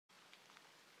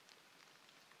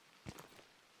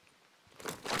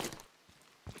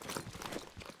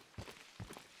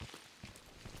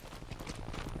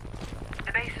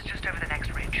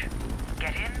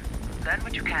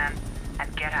you can,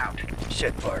 and get out.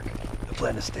 Shit, Park. I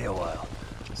plan to stay a while.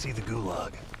 See the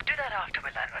gulag. Do that after we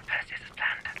learn what Perseus has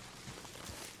planned.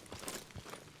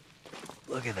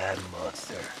 Look at that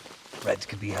monster. Reds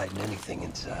could be hiding anything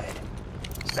inside.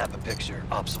 Snap a picture.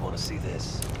 Ops want to see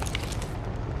this.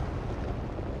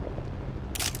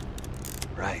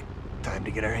 Right. Time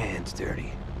to get our hands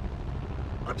dirty.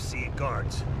 I'm seeing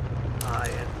guards. High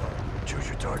and low. Choose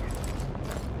your target.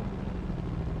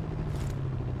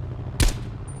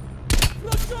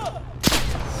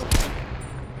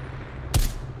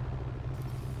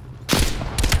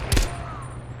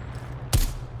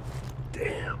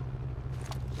 Damn.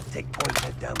 Take point,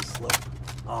 head down the slope.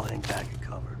 I'll hang back and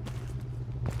cover.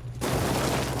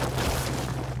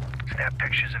 Snap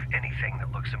pictures of anything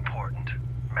that looks important.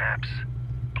 Maps,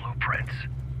 blueprints,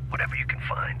 whatever you can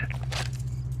find.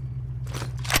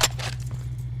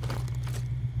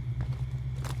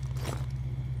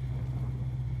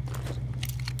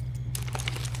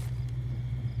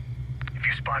 If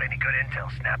you spot any good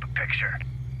intel, snap a picture.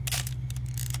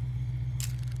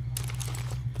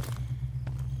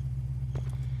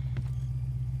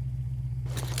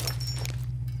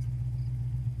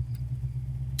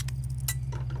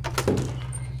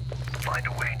 Find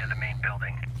a way into the main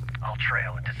building. I'll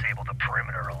trail and disable the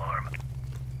perimeter alarm.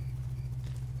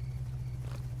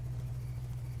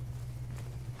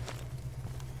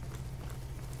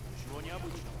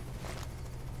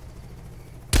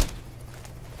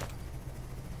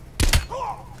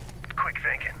 Quick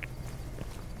thinking.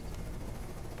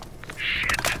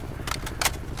 Shit.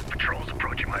 Patrol's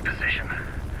approaching my position.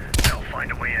 They'll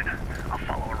find a way in. I'll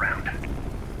follow around.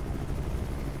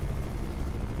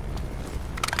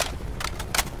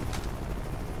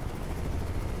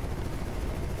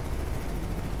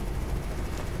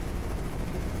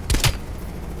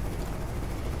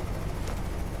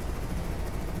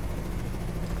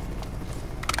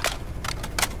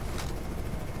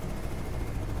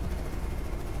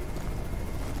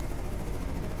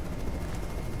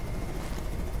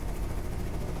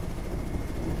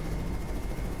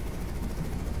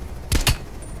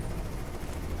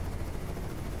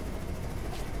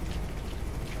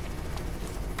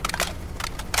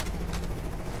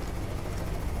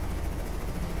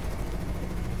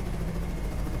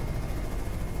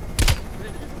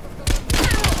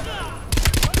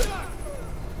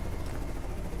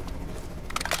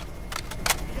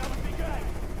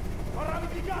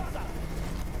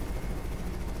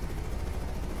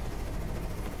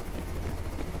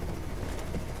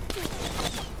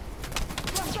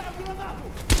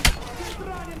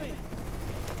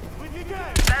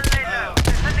 Then lay low.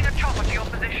 They're sending a chopper to your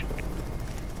position.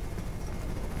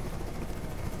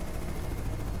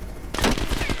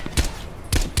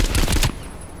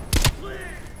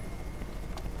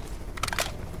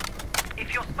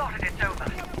 If you're spotted, it's over.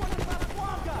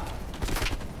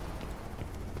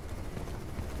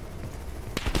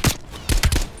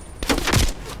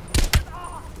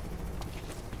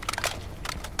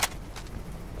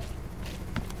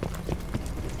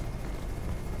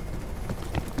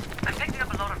 I'm picking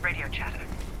up a lot of radio chatter.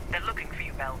 They're looking for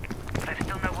you, Bell. But I've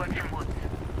still no word from Woods.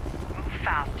 Move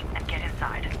fast and get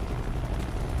inside.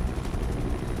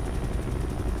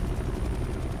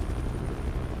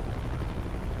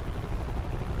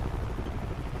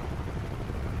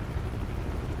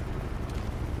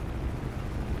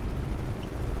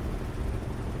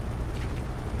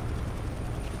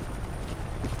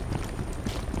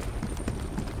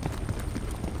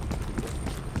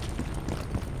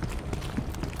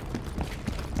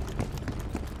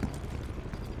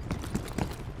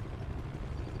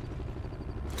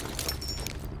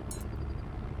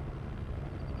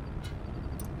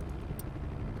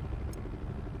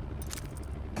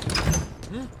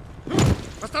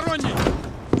 Посторонний!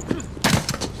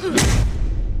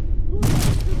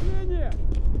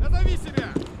 Назови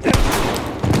себя!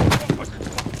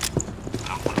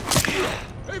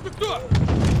 Эй, вы кто?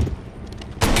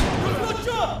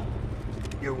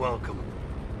 You're welcome.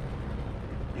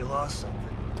 You lost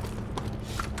something.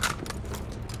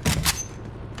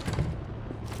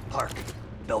 Park.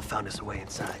 Bell found us a way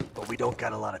inside, but we don't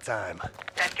got a lot of time.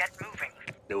 Then get moving.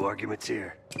 No arguments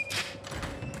here.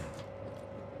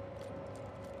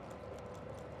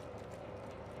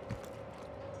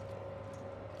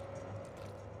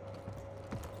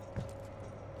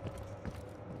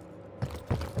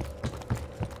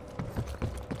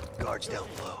 Guards down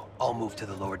low. I'll move to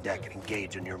the lower deck and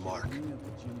engage on your mark.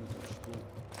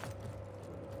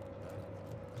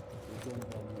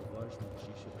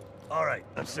 All right,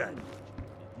 I'm set.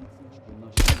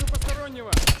 Вижу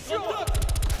постороннего!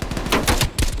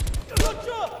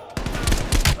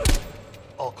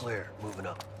 All clear. Moving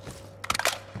up.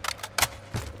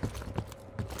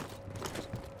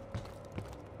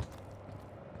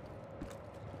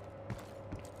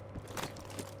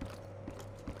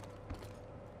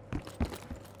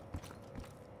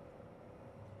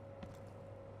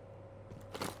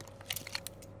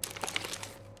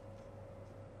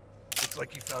 Looks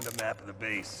like you found a map of the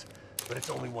base, but it's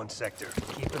only one sector.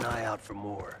 Keep an eye out for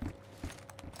more.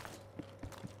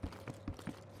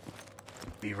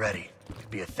 Be ready. Could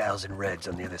be 1,000 Reds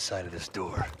on the other side of this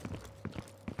door.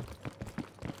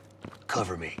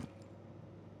 Cover me.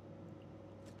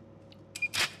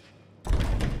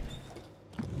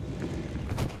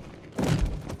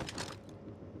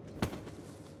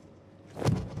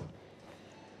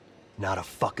 Not a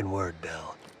fucking word,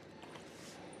 Bell.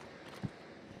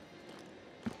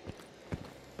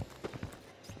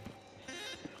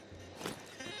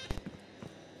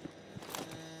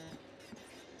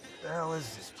 The hell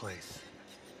is this place?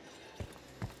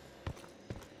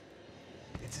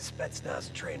 It's a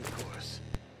Spetsnaz training course.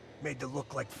 Made to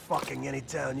look like fucking any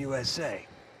town USA.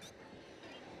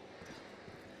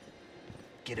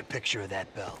 Get a picture of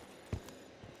that, Bell.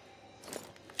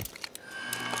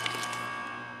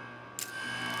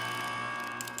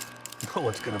 No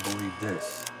one's gonna believe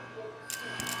this.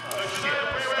 Oh shit,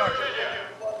 start.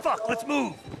 Fuck, let's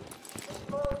move!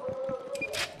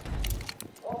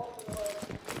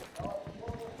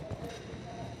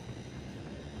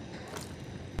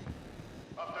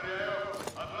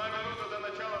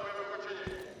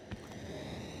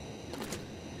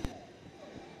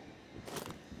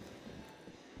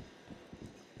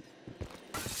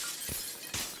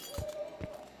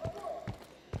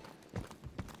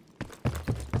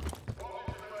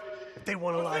 They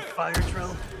want a live fire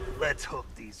drill? Let's hook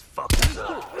these fuckers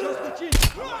up.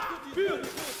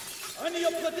 Они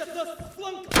обходят нас с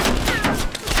фланга!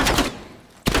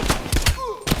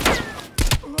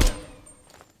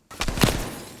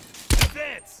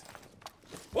 Advance!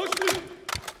 Пошли!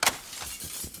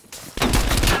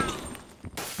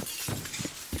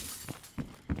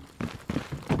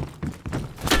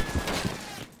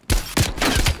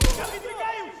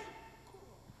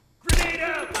 Grenade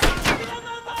out!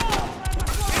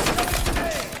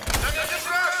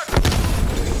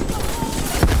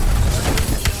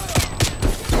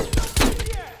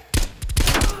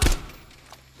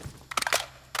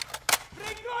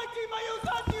 Прикройте мою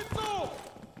задницу!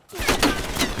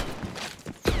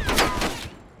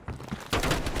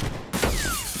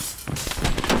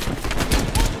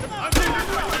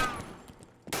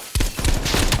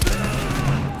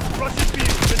 Russian view,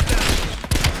 is down.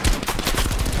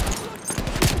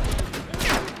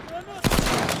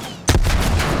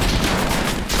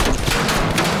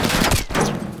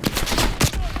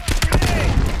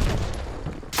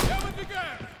 Я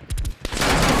выдвигаю!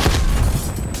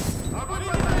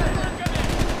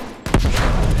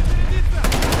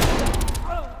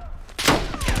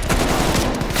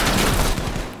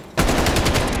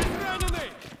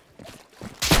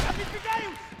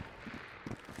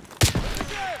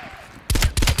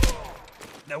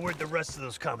 Now where'd the rest of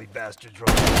those commie bastards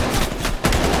run?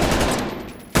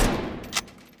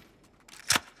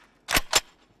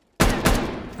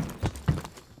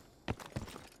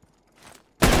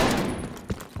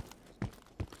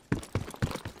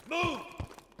 Move!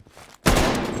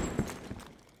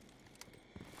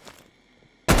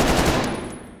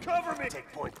 Cover me!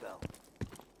 Take point, Bell.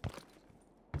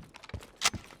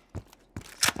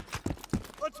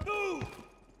 Let's move!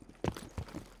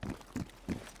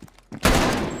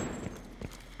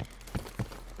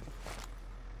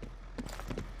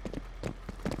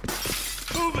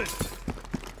 Move it!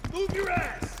 Move your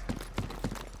ass!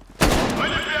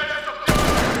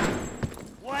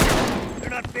 What? They're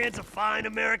not fans of fine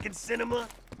American cinema?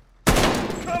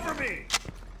 Cover me!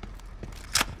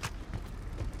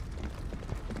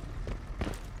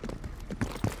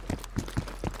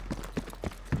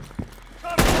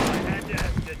 Cover me! I had to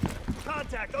have it.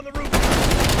 Contact on the roof!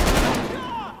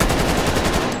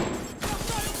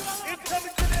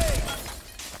 Incoming grenade!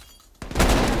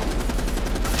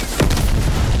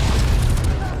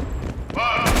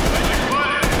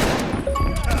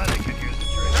 They could use a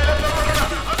drink.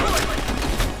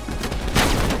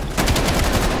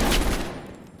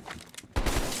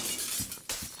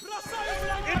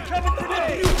 Incoming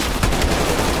grenade!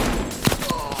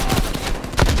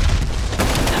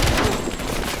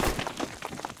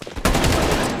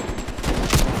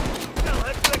 Hell,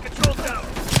 head for the control tower.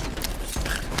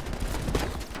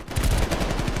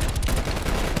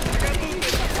 I got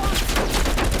movement.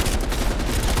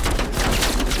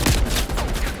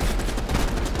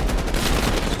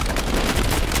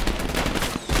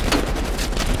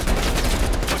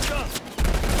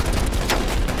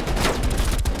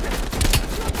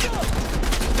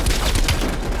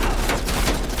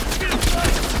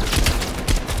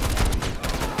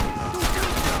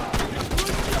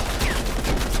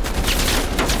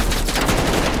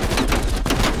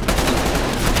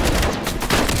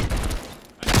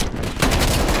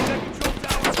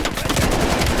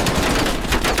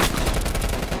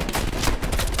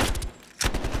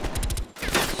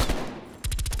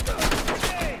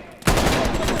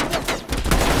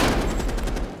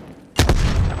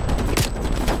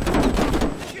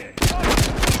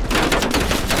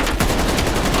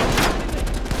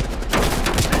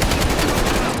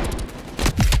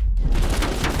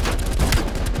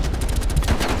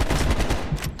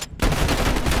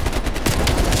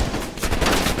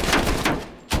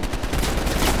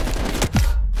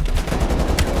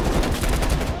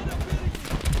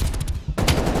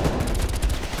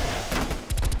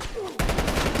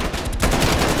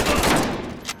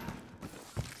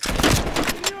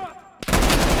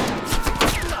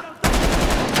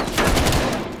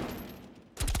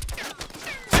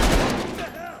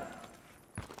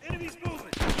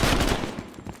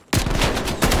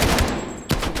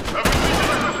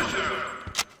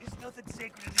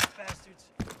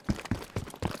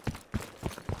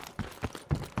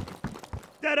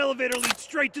 That elevator leads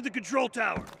straight to the control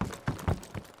tower.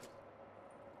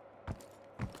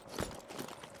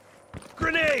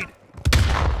 Grenade!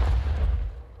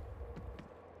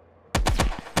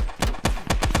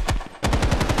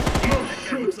 That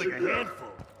guy looks like a handful.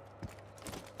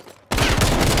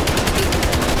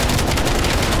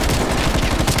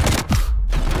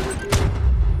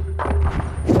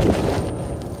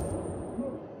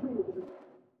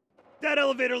 That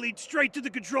elevator leads straight to the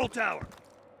control tower.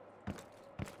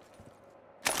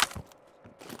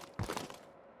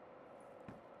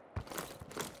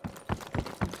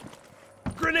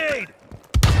 Grenade!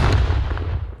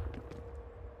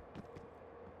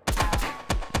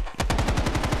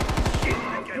 Shit,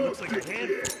 that guy looks like a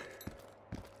handful.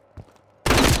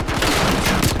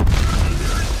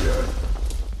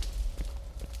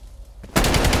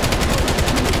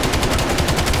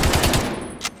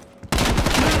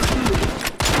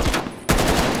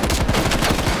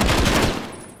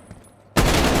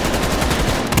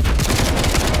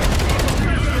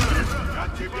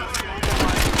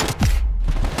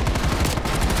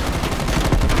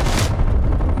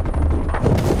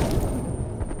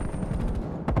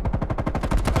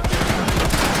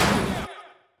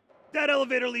 That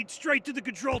elevator leads straight to the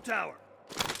control tower.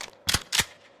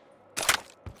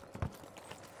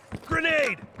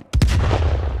 Grenade!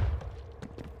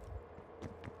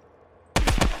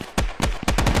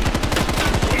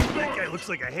 That guy looks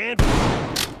like a handful.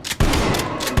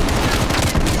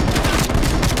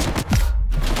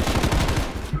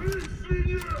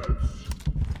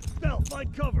 Bell,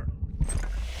 find cover.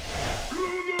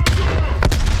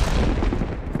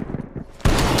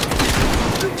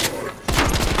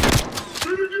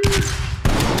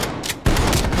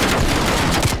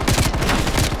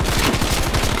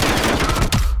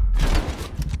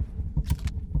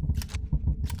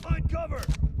 Find cover.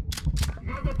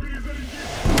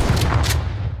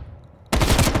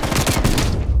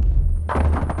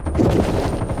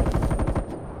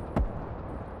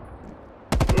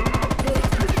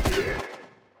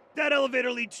 That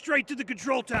elevator leads straight to the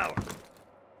control tower.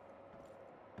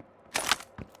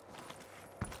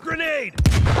 Grenade!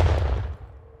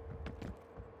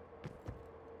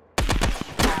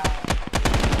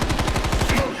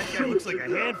 That guy looks like a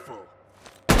handful.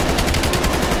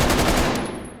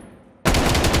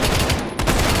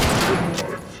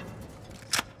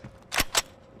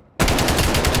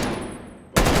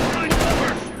 Find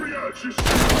cover!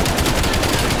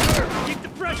 Keep the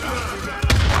pressure on!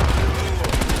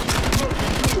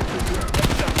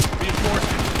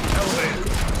 Reinforcements. Elevator.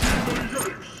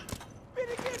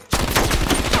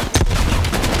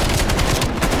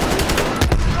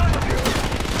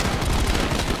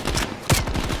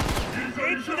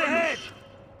 Aim for the head!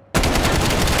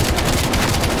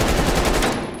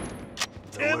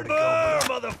 Timber,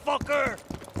 motherfucker!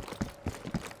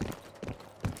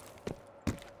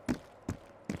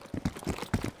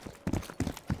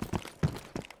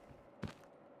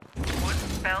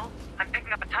 Bell, I'm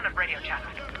picking up a ton of radio chatter.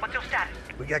 What's your status?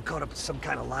 We got caught up in some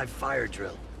kind of live fire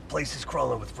drill. Place is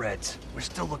crawling with Reds. We're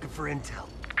still looking for intel.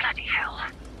 Bloody hell.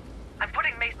 I'm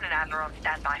putting Mason and Adler on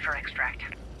standby for extract.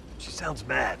 She sounds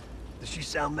mad. Does she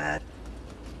sound mad?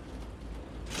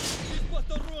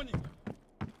 Посторонник!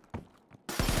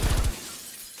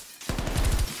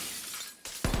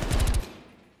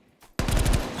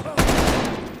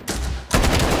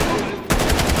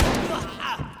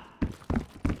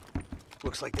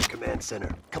 Looks like the command center.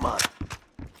 Come on.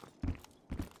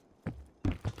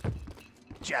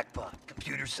 Jackpot.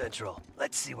 Computer Central.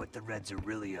 Let's see what the Reds are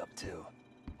really up to.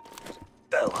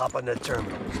 Bell, hop on that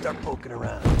terminal. Start poking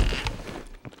around.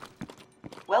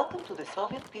 Welcome to the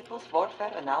Soviet People's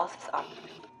Warfare Analysis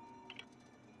Archive.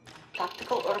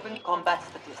 Tactical Urban Combat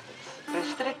Statistics.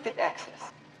 Restricted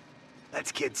access.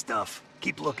 That's kid stuff.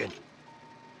 Keep looking.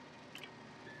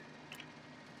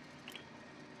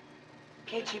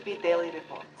 KGB Daily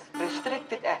Reports.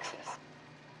 Restricted access.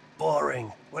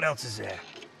 Boring. What else is there?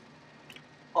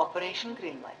 Operation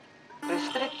Greenlight.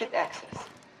 Restricted access.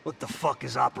 What the fuck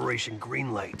is Operation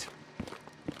Greenlight?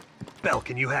 Bell,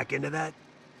 can you hack into that?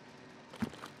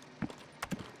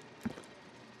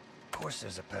 Of course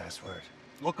there's a password.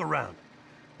 Look around.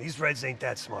 These Reds ain't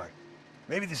that smart.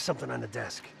 Maybe there's something on the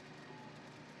desk.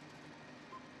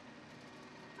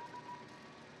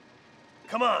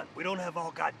 Come on, we don't have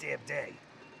all goddamn day.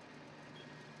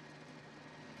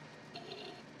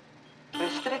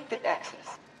 Restricted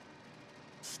access.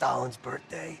 Stalin's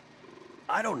birthday?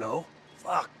 I don't know.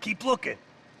 Fuck, keep looking.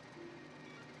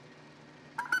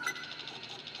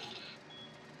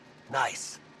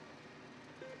 Nice.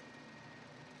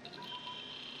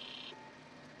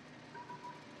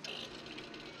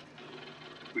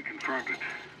 confirmed it.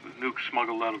 The nuke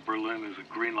smuggled out of Berlin is a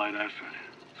green light asset.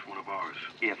 It's one of ours.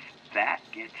 If that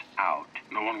gets out...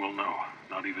 No one will know,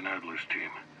 not even Adler's team.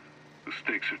 The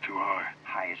stakes are too high.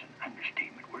 High is an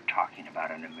understatement. We're talking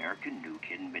about an American nuke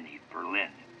hidden beneath Berlin.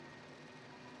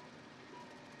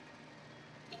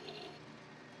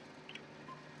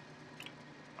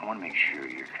 I want to make sure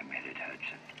you're committed,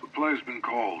 Hudson. The play's been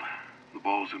called. The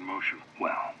ball's in motion.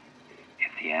 Well,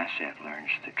 if the asset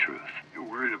learns the truth... You're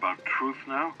worried about truth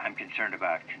now? I'm concerned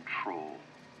about control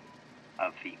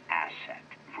of the asset.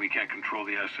 If we can't control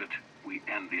the asset, we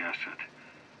end the asset.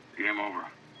 Game over.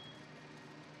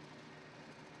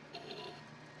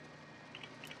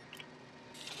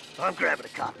 I'm grabbing a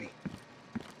copy.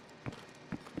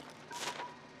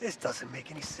 This doesn't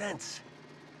make any sense.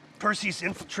 Perseus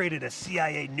infiltrated a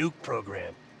CIA nuke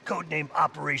program, codenamed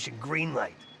Operation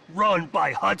Greenlight, run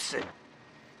by Hudson.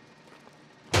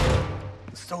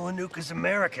 The stolen nuke is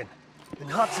American, and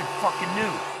Hudson fucking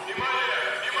knew.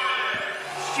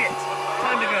 Shit!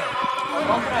 Time to go.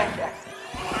 Unauthorized access.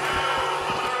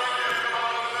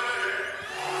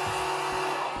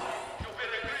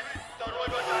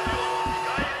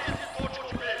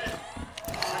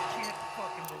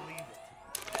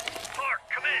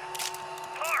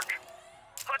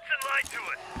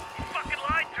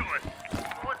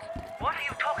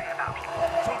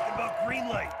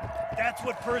 That's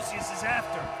what Perseus is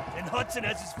after, and Hudson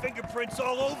has his fingerprints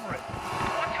all over it.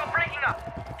 Once you're breaking up,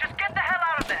 just get the hell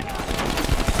out of there!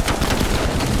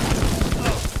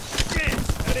 Oh, shit!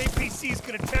 That APC's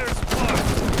gonna tear us apart.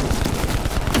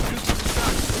 Use the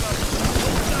shock to stop.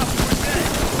 Don't stop, we're dead.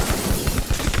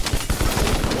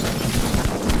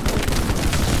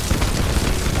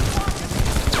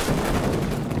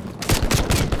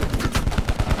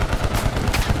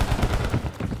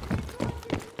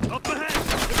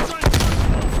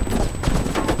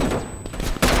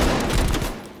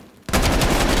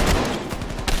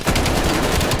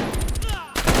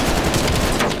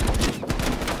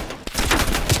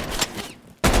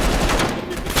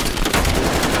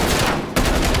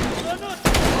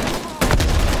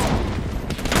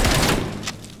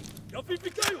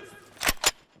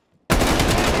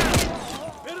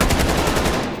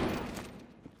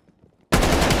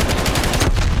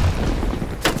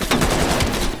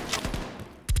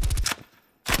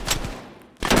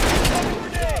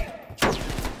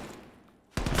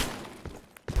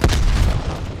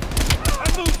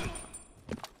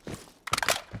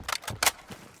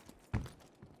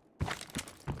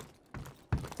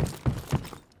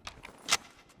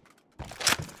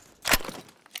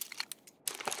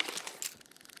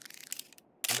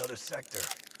 Another sector.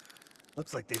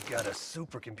 Looks like they've got a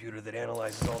supercomputer that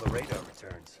analyzes all the radar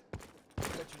returns.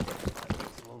 Woods,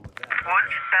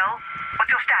 Bell,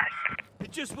 what's your status?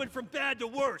 It just went from bad to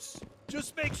worse.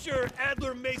 Just make sure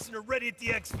Adler and Mason are ready at the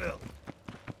exfil.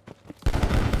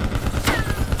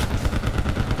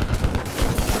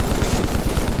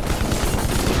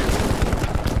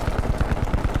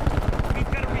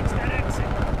 We've got to reach that exit.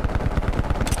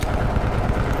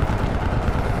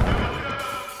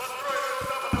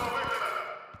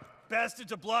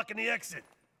 Bastards are blocking the exit.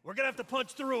 We're gonna have to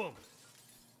punch through them.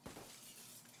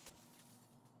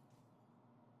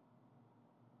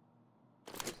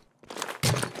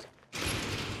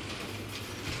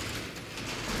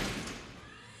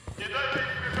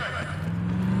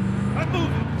 I'm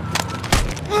moving!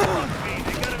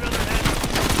 They got another head.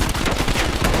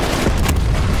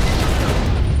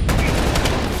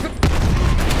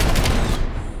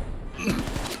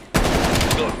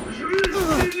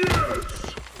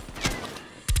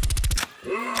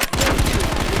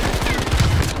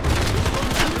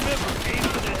 Remember, aim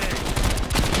for the head.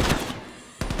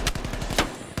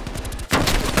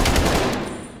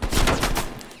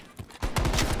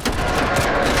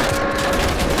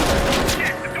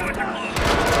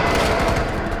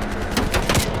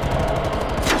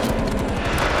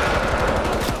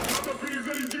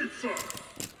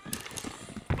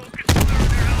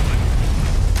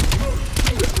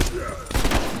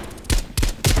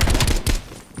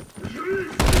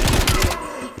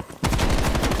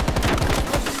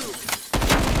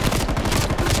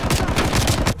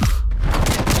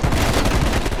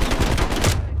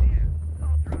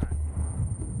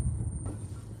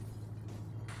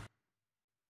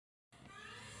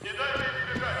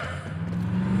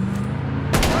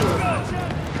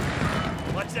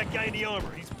 Watch that guy in the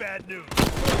armor. He's bad news.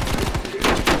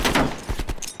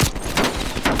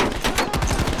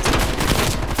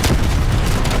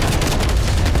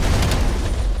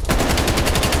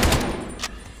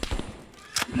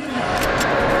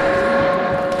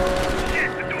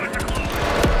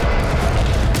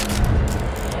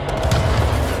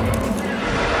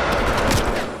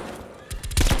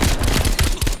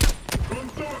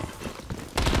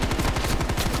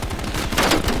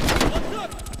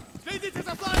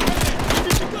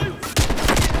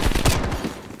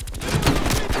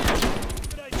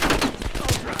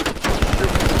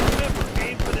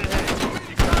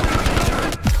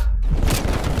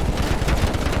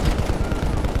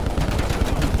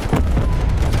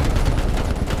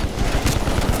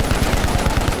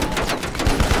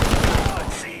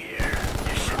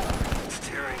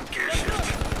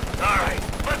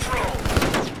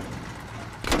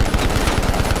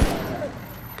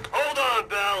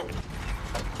 Bell.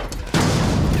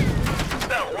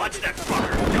 Bell, watch that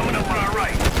fucker. Coming up on our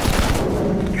right.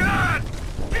 God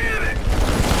damn it!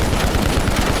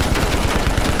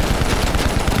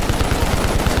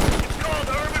 It's called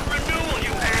urban renewal,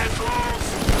 you assholes.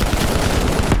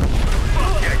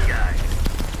 Fuck that guy.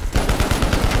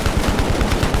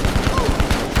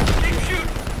 Keep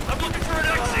shooting. I'm looking for an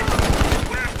exit.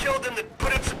 Wouldn't have killed him to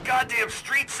put in some goddamn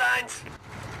street signs.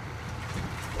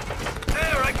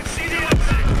 There, I can see the exit.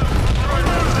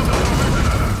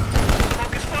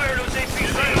 Focus fire those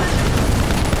APCs.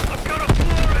 I'm gonna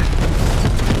floor it.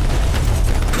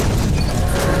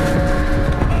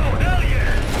 Oh, hell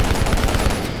yeah!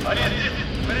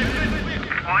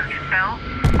 What? Bell?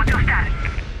 What's your status?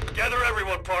 Gather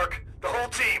everyone, Park. The whole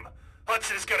team.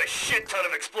 Hudson has got a shit ton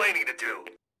of explaining to do.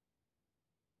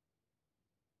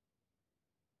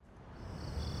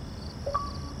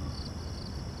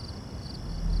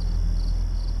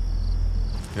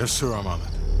 Yes, sir, I'm on it.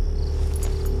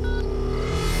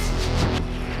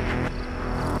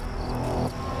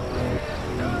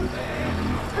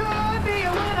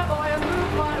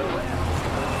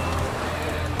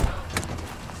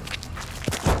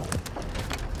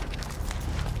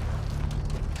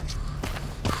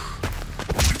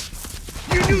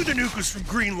 You knew the nuke was from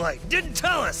Greenlight. Didn't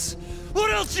tell us.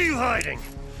 What else are you hiding?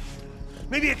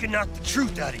 Maybe I can knock the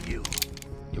truth out of you.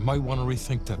 You might want to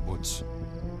rethink that, Woods.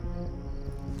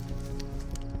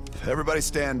 Everybody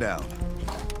stand down.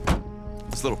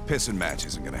 This little pissing match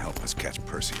isn't gonna help us catch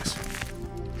Perseus.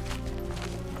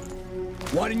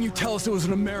 Why didn't you tell us it was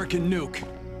an American nuke?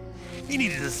 He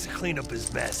needed us to clean up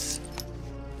his mess.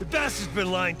 The bastard's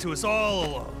been lying to us all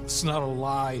along. It's not a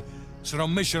lie. It's an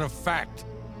omission of fact.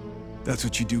 That's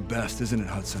what you do best, isn't it,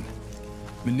 Hudson?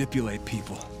 Manipulate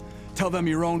people. Tell them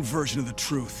your own version of the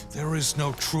truth. There is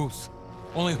no truth.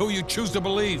 Only who you choose to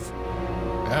believe.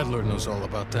 Adler knows all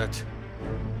about that.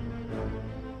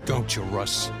 Don't you,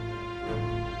 Russ?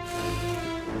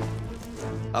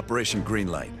 Operation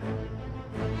Greenlight.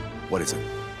 What is it?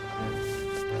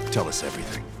 Tell us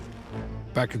everything.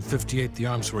 Back in '58, the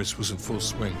arms race was in full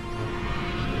swing.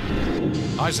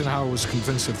 Eisenhower was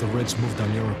convinced if the Reds moved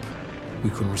on Europe,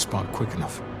 we couldn't respond quick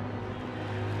enough.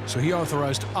 So he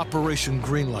authorized Operation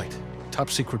Greenlight, a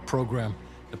top-secret program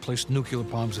that placed nuclear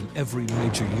bombs in every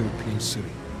major European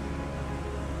city.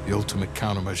 The ultimate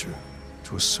countermeasure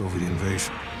to a Soviet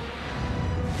invasion.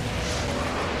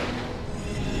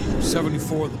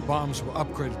 74 of the bombs were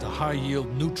upgraded to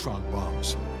high-yield neutron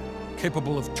bombs,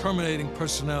 capable of terminating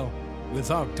personnel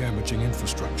without damaging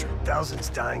infrastructure. Thousands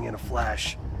dying in a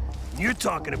flash. You're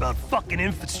talking about fucking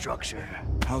infrastructure.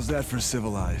 How's that for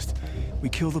civilized? We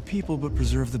kill the people but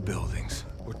preserve the buildings.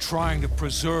 We're trying to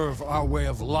preserve our way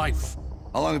of life.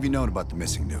 How long have you known about the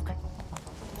missing nuke?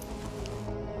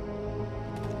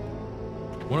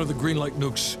 One of the Greenlight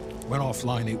nukes went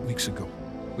offline 8 weeks ago.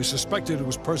 We suspected it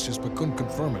was Perseus, but couldn't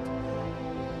confirm it.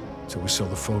 So we saw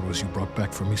the photos you brought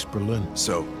back from East Berlin.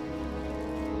 So,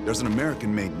 there's an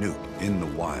American-made nuke in the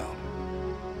wild.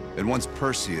 And once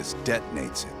Perseus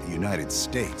detonates it, the United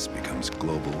States becomes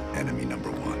global enemy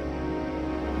 #1.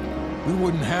 We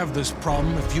wouldn't have this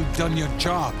problem if you'd done your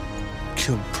job.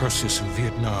 Killed Perseus in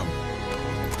Vietnam.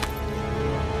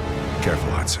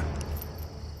 Careful, Hudson.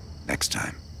 Next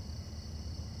time,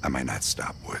 I might not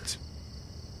stop Woods.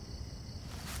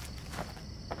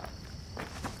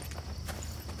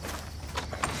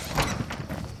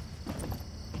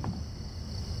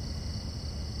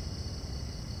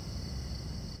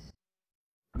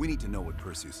 We need to know what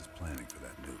Perseus is planning for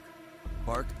that nuke.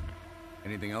 Park,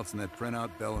 anything else in that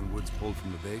printout Bell and Woods pulled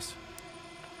from the base?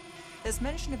 There's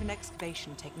mention of an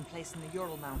excavation taking place in the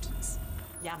Ural Mountains,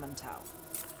 Yamantau.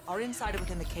 Our insider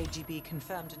within the KGB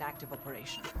confirmed an active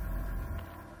operation.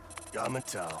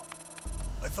 Yamantau.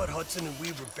 I thought Hudson and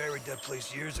Weaver buried that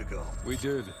place years ago. We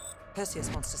did. Perseus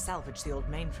wants to salvage the old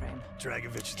mainframe.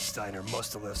 Dragovich and Steiner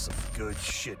must have left some good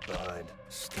shit behind.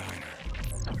 Steiner.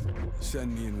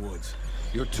 Send me in Woods.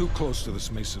 You're too close to this,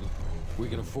 Mason. We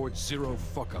can afford 0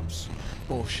 fuck-ups.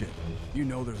 Bullshit. You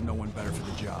know there's no one better for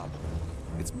the job.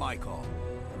 It's my call.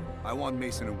 I want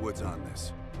Mason and Woods on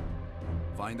this.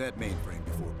 Find that mainframe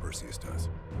before Perseus does.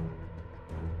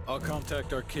 I'll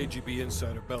contact our KGB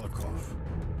insider, Belikov.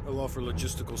 He'll offer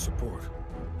logistical support.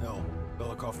 Hell,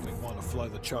 Belikov may want to fly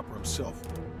the chopper himself.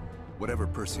 Whatever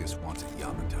Perseus wants at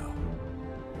Yamantau,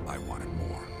 I want it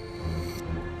more.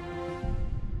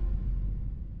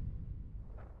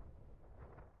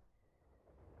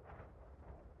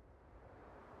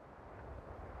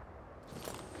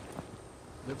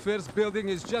 The first building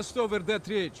is just over that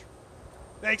ridge.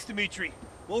 Thanks, Dimitri.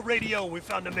 We'll radio when we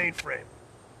found the mainframe.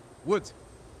 Woods,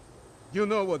 You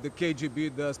know what the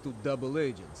KGB does to double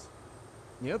agents.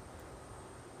 Yep.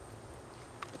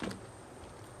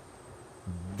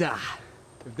 Da.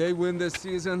 If they win this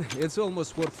season, it's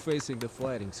almost worth facing the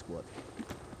fighting squad.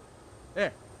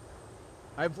 Hey,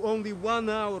 I've only 1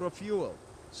 hour of fuel.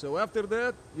 So after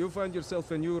that, you find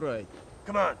yourself a new ride.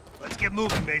 Come on, let's get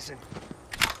moving, Mason.